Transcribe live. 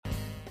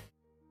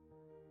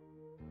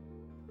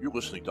You're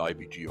listening to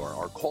IBGR,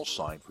 our call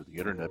sign for the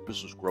Internet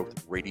Business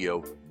Growth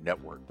Radio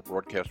Network. The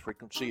broadcast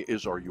frequency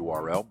is our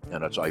URL,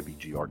 and that's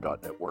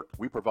ibgr.network.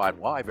 We provide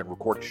live and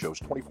recorded shows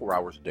 24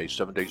 hours a day,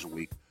 7 days a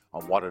week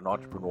on what an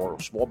entrepreneur or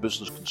small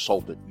business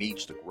consultant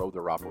needs to grow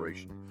their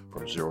operation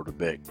from zero to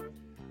big.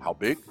 How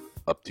big?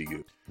 Up to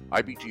you.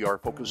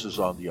 IBGR focuses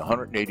on the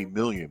 180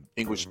 million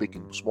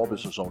English-speaking small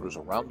business owners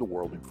around the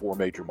world in four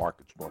major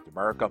markets: North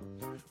America,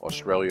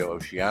 Australia,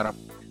 Oceania,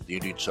 the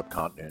Indian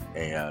subcontinent,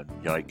 and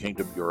United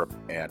Kingdom, Europe,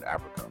 and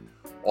Africa.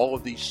 All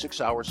of these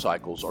 6-hour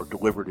cycles are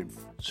delivered in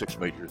 6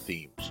 major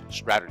themes: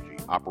 strategy,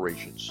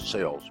 operations,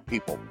 sales,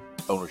 people,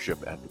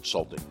 ownership, and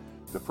consulting.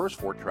 The first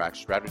 4 tracks,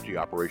 strategy,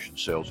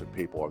 operations, sales, and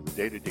people, are the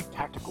day-to-day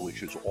tactical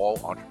issues all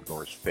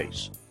entrepreneurs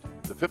face.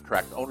 The 5th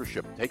track,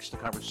 ownership, takes the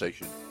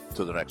conversation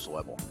to the next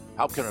level.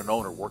 How can an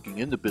owner working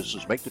in the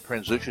business make the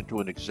transition to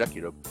an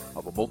executive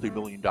of a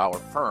multi-million-dollar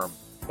firm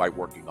by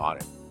working on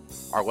it?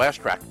 Our last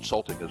track,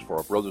 consulting, is for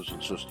our brothers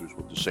and sisters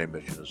with the same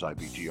mission as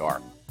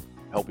IBGR,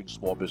 helping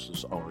small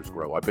business owners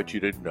grow. I bet you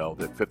didn't know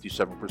that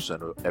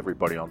 57% of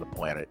everybody on the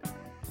planet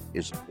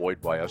is employed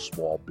by a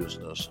small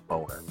business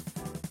owner.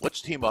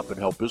 Let's team up and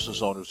help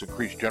business owners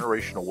increase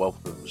generational wealth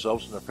for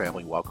themselves and their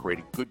family while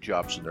creating good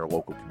jobs in their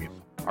local community.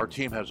 Our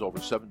team has over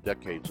 7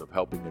 decades of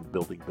helping and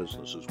building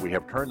businesses. We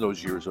have turned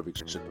those years of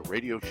experience into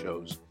radio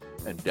shows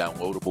and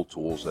downloadable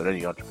tools that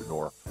any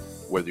entrepreneur,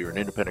 whether you're an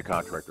independent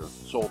contractor,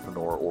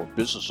 solopreneur, or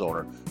business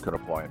owner, can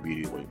apply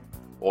immediately.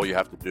 All you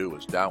have to do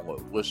is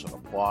download, listen,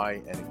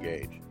 apply, and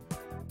engage.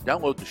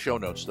 Download the show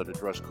notes that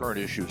address current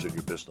issues in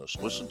your business.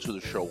 Listen to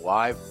the show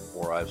live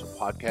or as a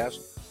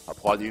podcast.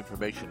 Apply the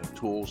information and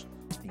tools.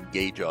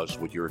 Engage us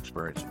with your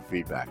experience and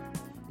feedback.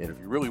 And if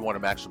you really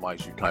want to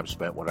maximize your time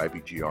spent with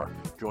IBGR,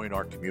 join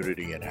our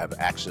community and have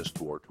access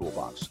to our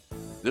toolbox.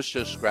 This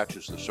just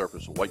scratches the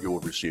surface of what you will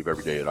receive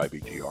every day at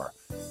IBGR.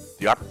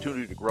 The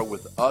opportunity to grow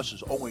with us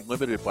is only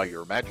limited by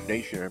your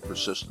imagination and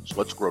persistence.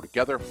 Let's grow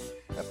together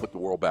and put the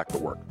world back to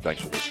work.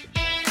 Thanks for listening.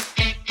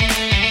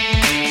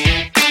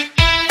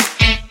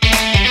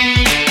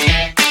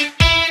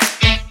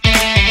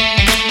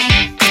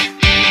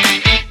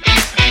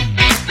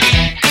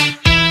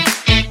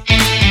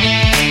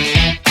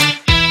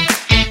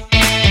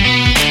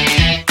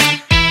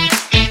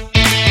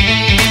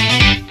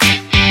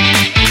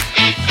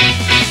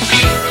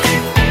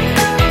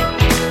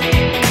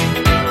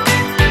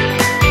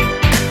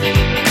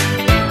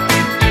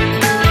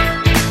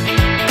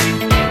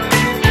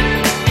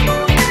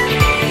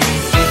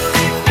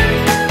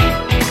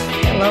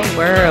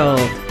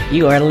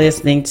 You are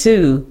listening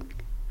to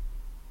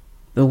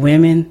the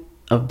Women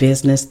of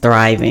Business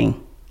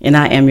Thriving, and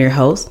I am your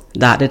host,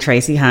 Dr.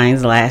 Tracy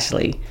Hines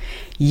Lashley.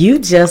 You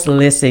just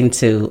listened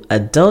to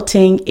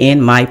Adulting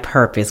in My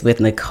Purpose with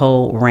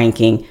Nicole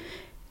Ranking.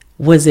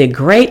 Was it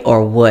great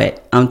or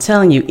what? I'm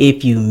telling you,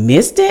 if you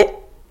missed it,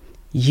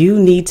 you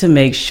need to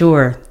make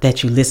sure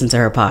that you listen to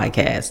her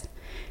podcast.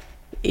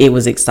 It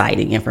was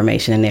exciting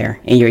information in there,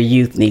 and your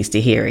youth needs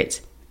to hear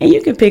it. And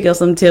you can pick up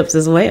some tips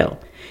as well.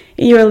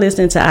 You're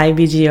listening to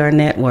IBGR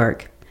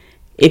Network.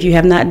 If you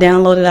have not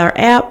downloaded our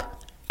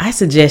app, I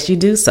suggest you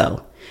do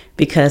so,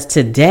 because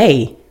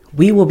today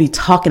we will be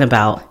talking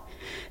about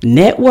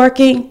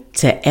networking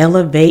to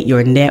elevate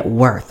your net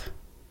worth.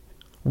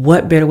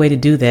 What better way to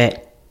do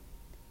that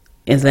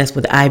is less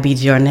with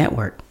IBGR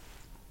Network?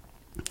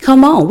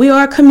 Come on, we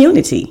are a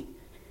community,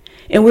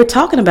 and we're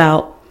talking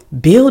about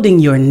building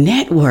your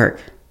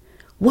network.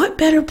 What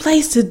better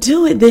place to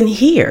do it than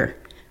here?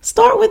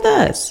 Start with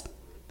us.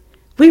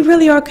 We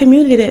really are a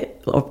community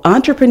of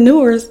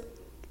entrepreneurs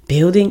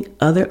building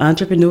other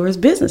entrepreneurs'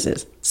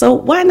 businesses. So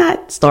why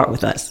not start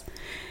with us?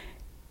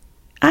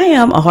 I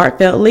am a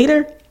heartfelt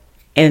leader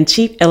and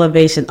Chief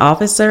Elevation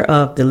Officer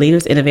of the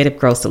Leaders Innovative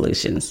Growth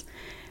Solutions.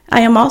 I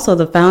am also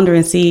the founder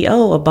and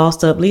CEO of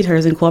Bossed Up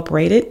Leaders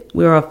Incorporated.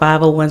 We are a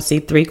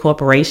 501c3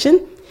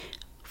 corporation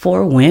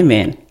for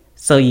women.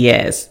 So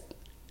yes,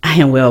 I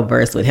am well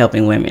versed with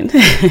helping women.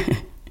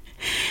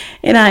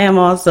 And I am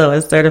also a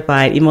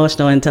certified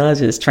emotional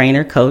intelligence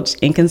trainer, coach,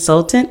 and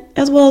consultant,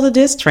 as well as a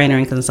DISC trainer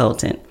and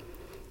consultant,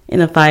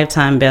 and a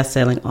 5-time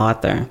best-selling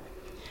author.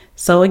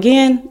 So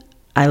again,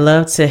 I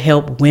love to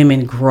help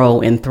women grow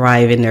and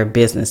thrive in their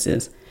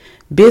businesses,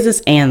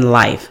 business and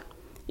life.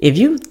 If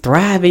you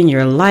thrive in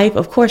your life,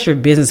 of course, your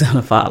business is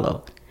going to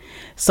follow.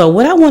 So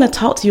what I want to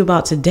talk to you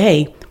about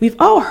today, we've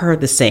all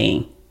heard the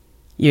saying,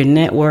 your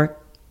network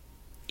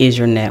is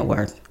your net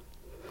worth.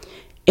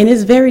 And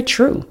it's very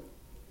true.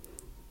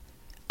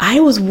 I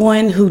was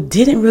one who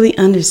didn't really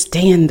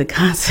understand the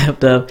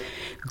concept of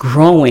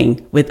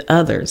growing with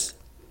others.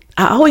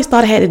 I always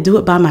thought I had to do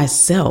it by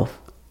myself.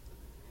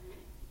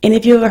 And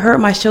if you ever heard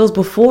my shows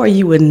before,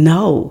 you would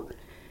know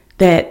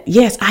that,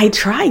 yes, I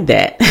tried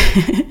that.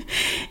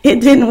 It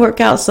didn't work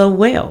out so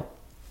well.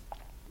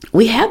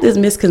 We have this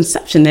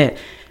misconception that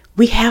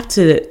we have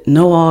to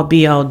know all,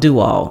 be all, do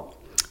all.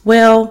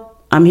 Well,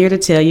 I'm here to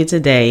tell you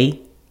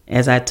today,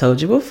 as I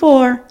told you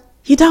before,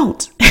 you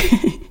don't.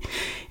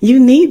 You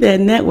need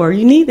that network.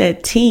 You need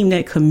that team,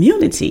 that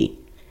community.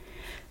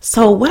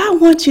 So what I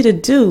want you to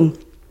do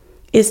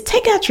is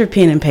take out your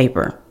pen and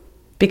paper,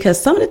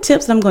 because some of the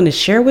tips I'm going to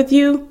share with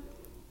you,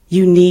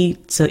 you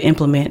need to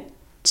implement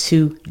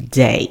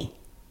today.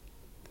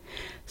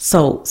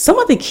 So some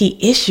of the key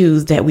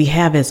issues that we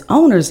have as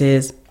owners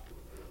is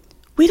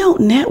we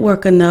don't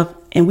network enough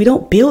and we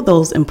don't build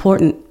those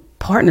important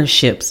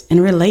partnerships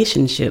and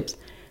relationships.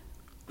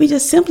 We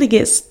just simply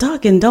get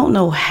stuck and don't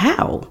know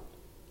how.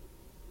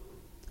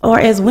 Or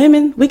as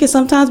women, we can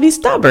sometimes be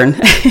stubborn.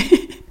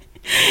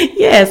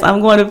 Yes,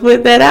 I'm going to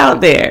put that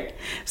out there.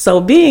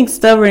 So being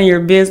stubborn in your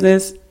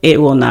business, it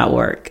will not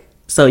work.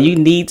 So you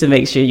need to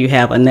make sure you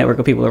have a network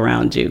of people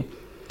around you.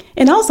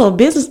 And also,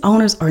 business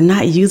owners are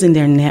not using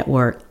their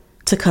network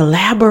to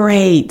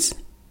collaborate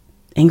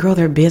and grow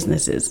their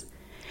businesses.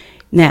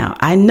 Now,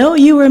 I know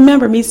you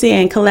remember me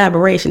saying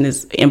collaboration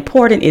is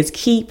important, is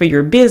key for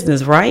your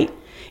business, right?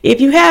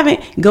 If you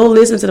haven't, go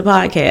listen to the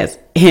podcast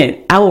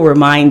and I will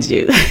remind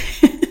you.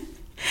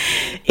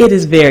 It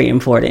is very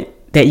important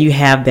that you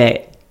have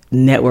that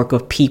network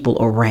of people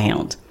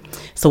around.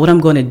 So what I'm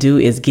going to do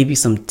is give you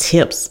some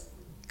tips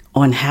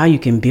on how you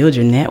can build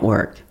your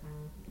network.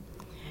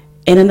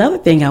 And another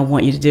thing I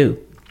want you to do,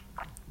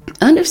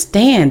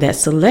 understand that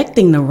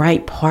selecting the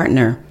right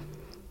partner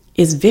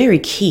is very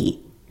key,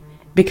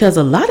 because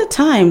a lot of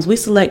times we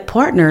select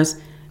partners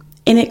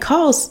and it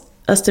causes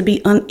us to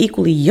be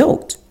unequally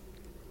yoked.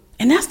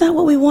 And that's not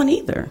what we want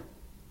either.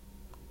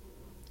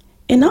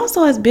 And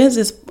also, as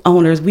business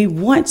owners, we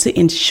want to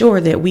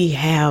ensure that we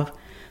have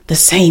the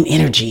same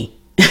energy.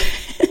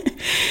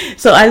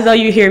 So I know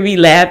you hear me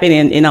laughing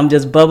and I'm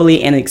just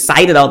bubbly and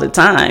excited all the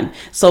time.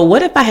 So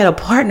what if I had a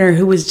partner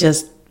who was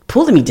just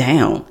pulling me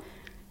down?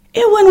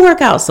 It wouldn't work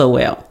out so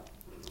well.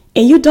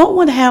 And you don't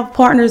want to have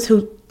partners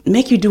who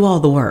make you do all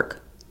the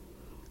work.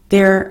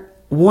 They're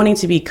wanting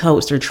to be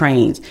coached or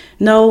trained.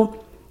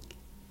 No,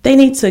 they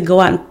need to go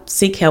out and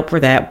seek help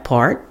for that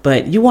part,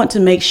 but you want to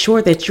make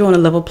sure that you're on a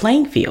level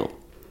playing field,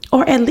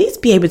 or at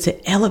least be able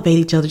to elevate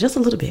each other just a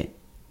little bit.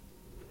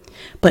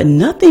 But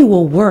nothing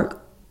will work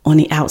on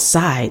the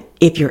outside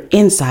if your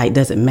inside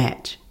doesn't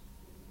match.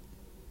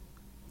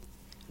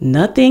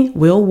 Nothing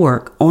will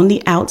work on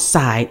the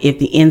outside if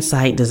the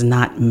inside does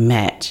not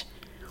match.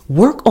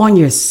 Work on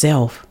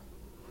yourself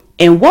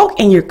and walk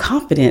in your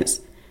confidence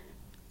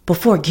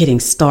before getting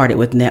started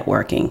with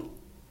networking.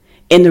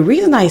 And the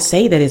reason I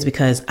say that is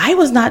because I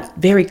was not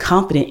very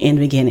confident in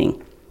the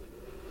beginning.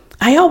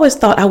 I always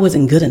thought I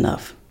wasn't good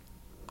enough,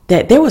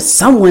 that there was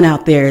someone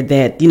out there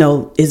that,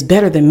 is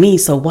better than me.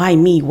 So why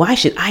me? Why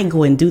should I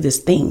go and do this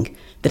thing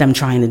that I'm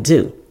trying to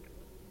do?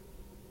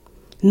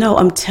 No,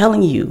 I'm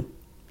telling you,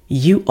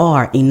 you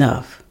are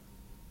enough.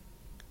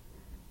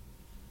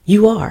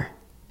 You are.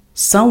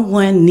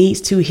 Someone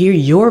needs to hear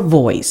your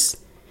voice.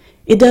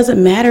 It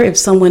doesn't matter if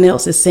someone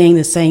else is saying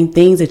the same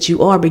things that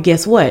you are, but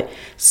guess what?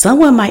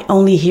 Someone might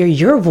only hear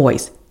your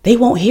voice. They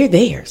won't hear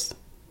theirs.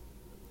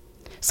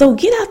 So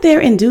get out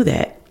there and do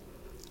that.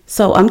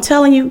 So I'm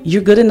telling you,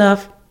 you're good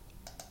enough.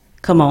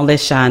 Come on,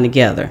 let's shine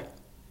together.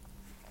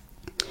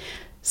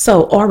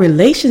 So are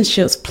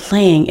relationships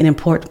playing an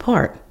important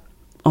part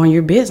on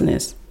your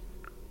business?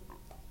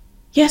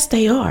 Yes,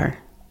 they are.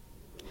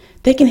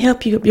 They can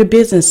help your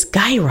business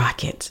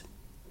skyrocket.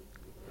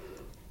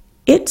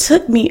 It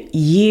took me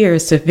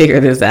years to figure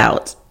this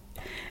out.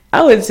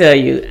 I would tell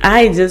you,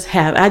 I just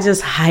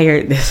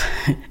hired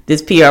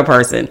this PR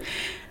person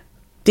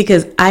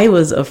because I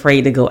was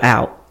afraid to go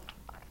out.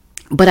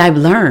 But I've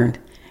learned,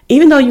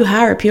 even though you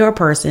hire a PR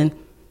person,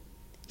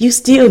 you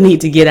still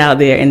need to get out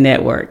there and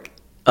network.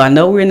 I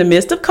know we're in the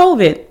midst of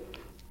COVID,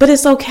 but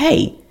it's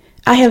okay.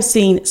 I have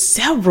seen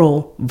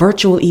several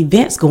virtual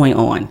events going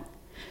on.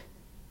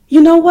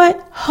 You know what?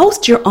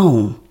 Host your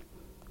own.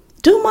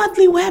 Do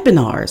monthly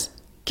webinars.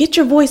 Get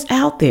your voice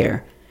out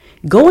there.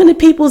 Go into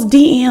people's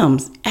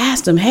DMs.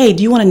 Ask them, hey,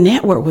 do you want to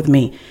network with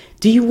me?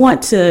 Do you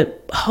want to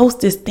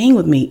host this thing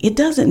with me? It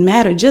doesn't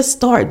matter. Just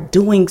start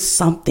doing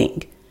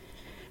something.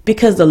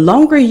 Because the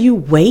longer you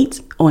wait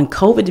on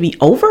COVID to be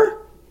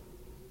over,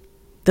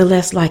 the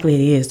less likely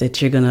it is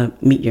that you're going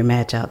to meet your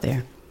match out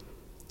there.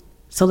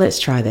 So let's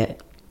try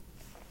that.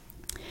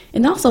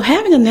 And also,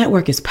 having a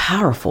network is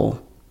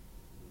powerful.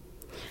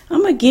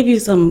 I'm going to give you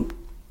some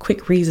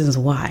quick reasons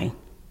why.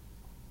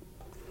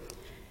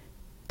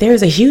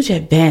 There's a huge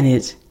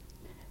advantage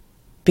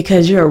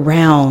because you're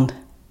around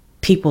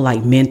people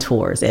like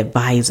mentors,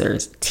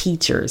 advisors,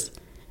 teachers,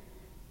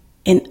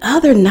 and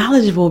other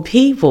knowledgeable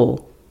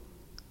people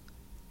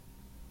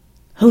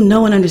who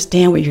know and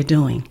understand what you're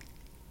doing.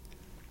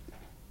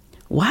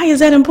 Why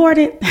is that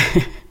important?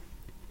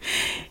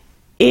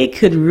 It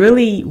could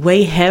really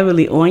weigh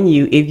heavily on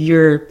you if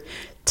you're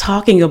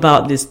talking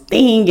about this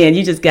thing and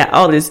you just got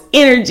all this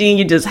energy and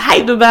you're just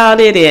hyped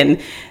about it,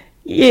 and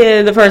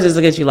the person's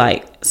looking at you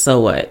like, so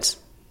what?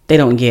 They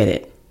don't get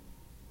it.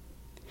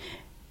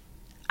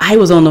 I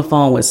was on the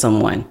phone with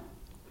someone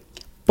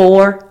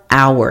 4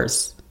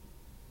 hours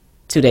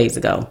 2 days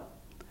ago,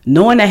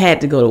 knowing I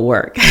had to go to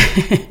work.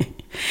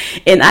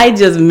 And I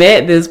just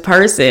met this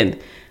person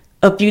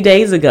a few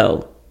days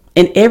ago.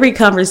 And every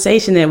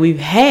conversation that we've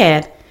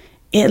had,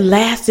 It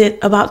lasted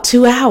about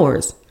 2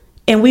 hours.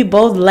 And we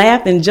both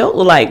laughed and joked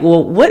like,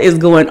 well, what is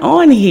going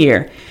on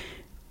here?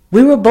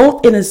 We were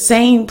both in the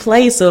same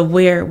place of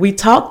where we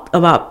talked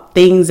about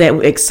things that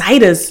would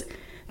excite us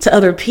to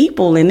other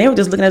people. And they were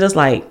just looking at us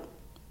like,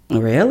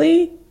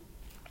 really?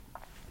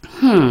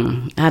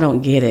 I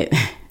don't get it.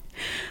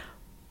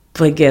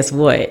 But guess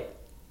what?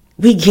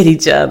 We get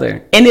each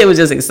other. And it was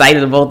just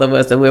exciting to both of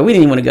us to where we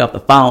didn't even want to get off the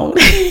phone.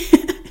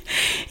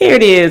 Here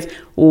it is,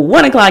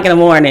 1 o'clock in the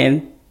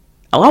morning,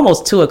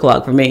 almost 2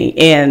 o'clock for me.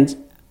 And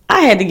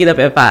I had to get up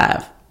at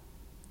 5.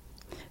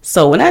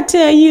 So when I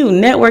tell you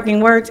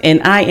networking works,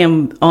 and I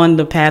am on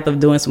the path of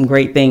doing some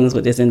great things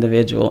with this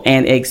individual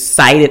and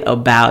excited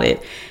about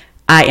it,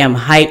 I am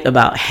hyped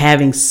about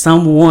having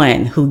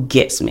someone who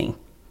gets me.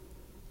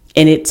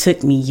 And it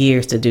took me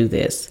years to do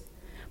this,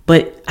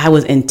 but I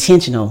was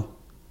intentional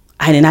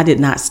and I did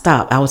not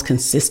stop. I was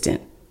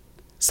consistent.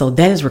 So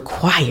that is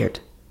required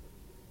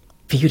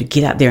for you to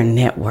get out there and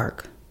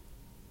network.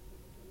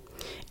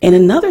 And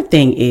another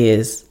thing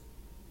is,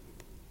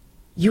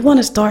 you want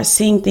to start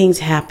seeing things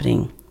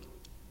happening.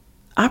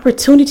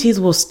 Opportunities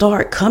will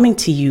start coming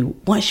to you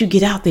once you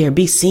get out there,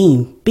 be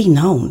seen, be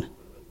known.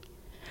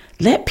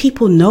 Let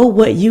people know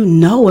what you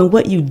know and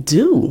what you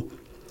do.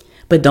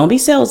 But don't be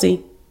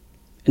salesy.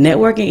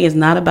 Networking is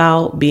not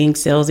about being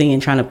salesy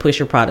and trying to push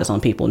your products on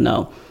people.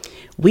 No.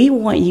 We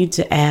want you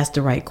to ask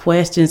the right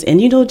questions and,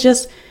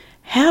 just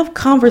have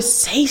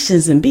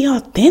conversations and be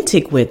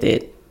authentic with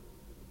it.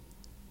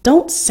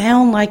 Don't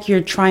sound like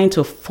you're trying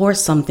to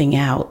force something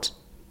out.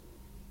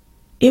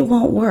 It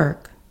won't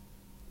work.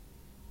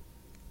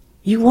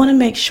 You want to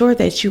make sure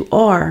that you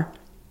are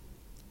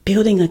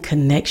building a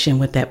connection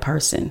with that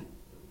person.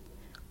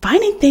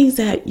 Finding things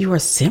that you are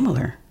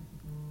similar.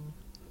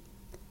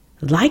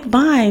 Like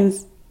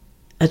minds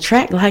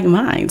attract like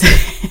minds.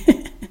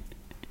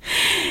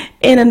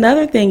 And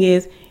another thing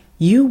is,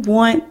 you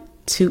want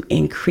to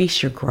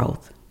increase your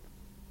growth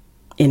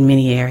in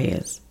many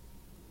areas.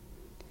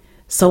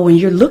 So when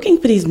you're looking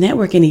for these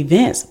networking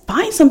events,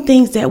 find some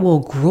things that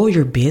will grow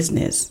your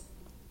business.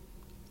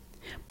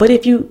 But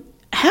if you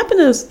happen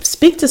to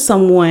speak to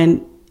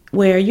someone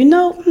where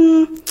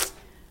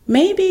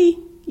maybe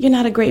you're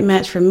not a great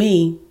match for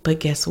me,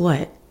 but guess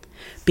what?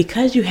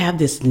 Because you have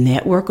this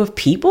network of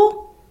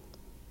people,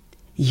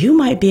 you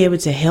might be able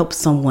to help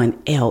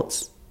someone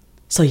else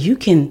so you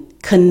can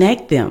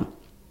connect them.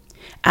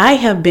 I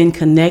have been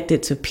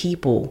connected to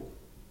people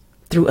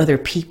through other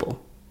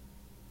people.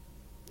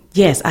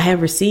 Yes, I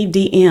have received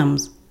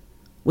DMs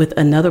with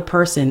another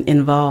person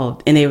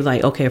involved, and they were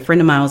like, okay, a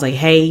friend of mine was like,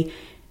 hey,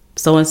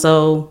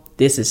 so-and-so,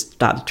 this is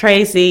Dr.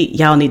 Tracy.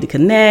 Y'all need to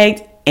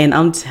connect. And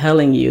I'm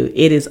telling you,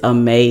 it is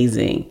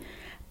amazing.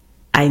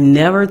 I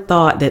never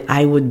thought that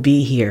I would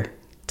be here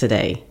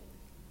today.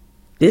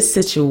 This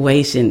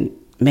situation,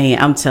 man,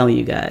 I'm telling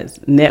you guys,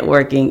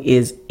 networking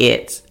is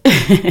it.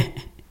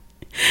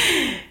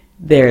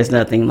 There is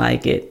nothing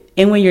like it.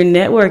 And when you're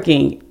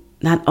networking,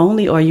 not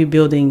only are you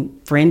building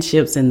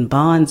friendships and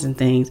bonds and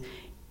things,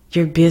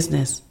 your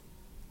business,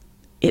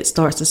 it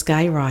starts to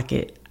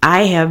skyrocket.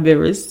 I have been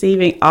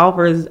receiving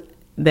offers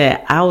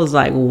that I was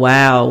like,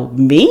 wow,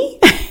 me?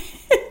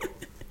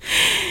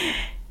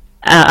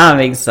 I'm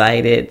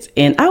excited.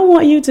 And I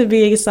want you to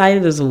be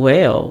excited as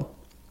well.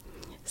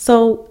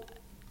 So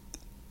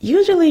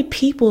usually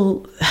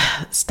people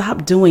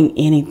stop doing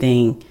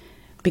anything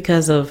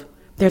because of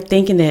they're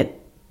thinking that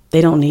they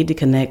don't need to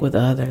connect with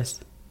others.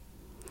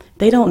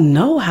 They don't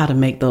know how to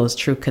make those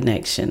true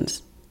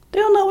connections. They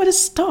don't know where to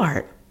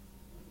start.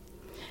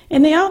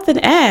 And they often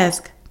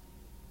ask,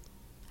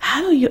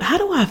 how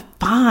do I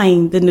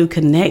find the new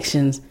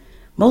connections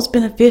most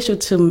beneficial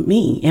to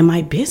me and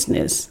my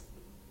business?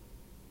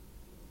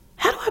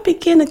 How do I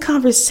begin the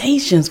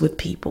conversations with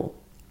people?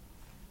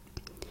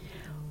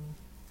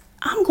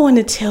 I'm going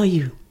to tell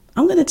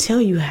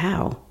you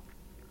how.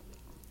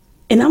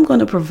 And I'm going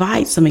to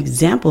provide some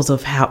examples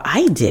of how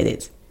I did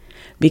it.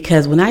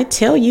 Because when I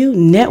tell you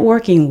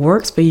networking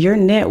works for your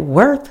net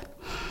worth,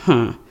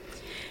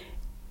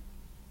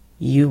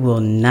 you will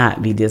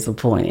not be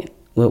disappointed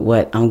with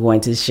what I'm going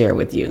to share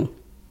with you.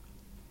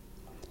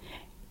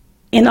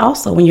 And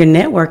also, when you're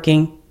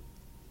networking,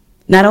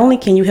 not only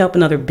can you help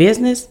another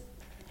business,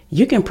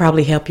 you can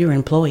probably help your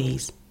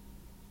employees.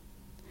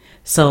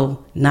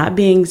 So not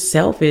being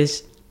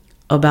selfish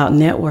about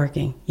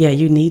networking. Yeah,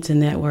 you need to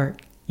network.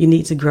 You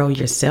need to grow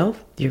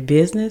yourself, your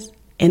business,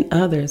 and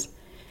others.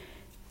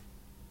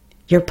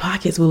 Your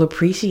pockets will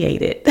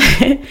appreciate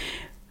it.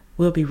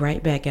 We'll be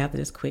right back after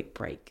this quick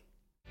break.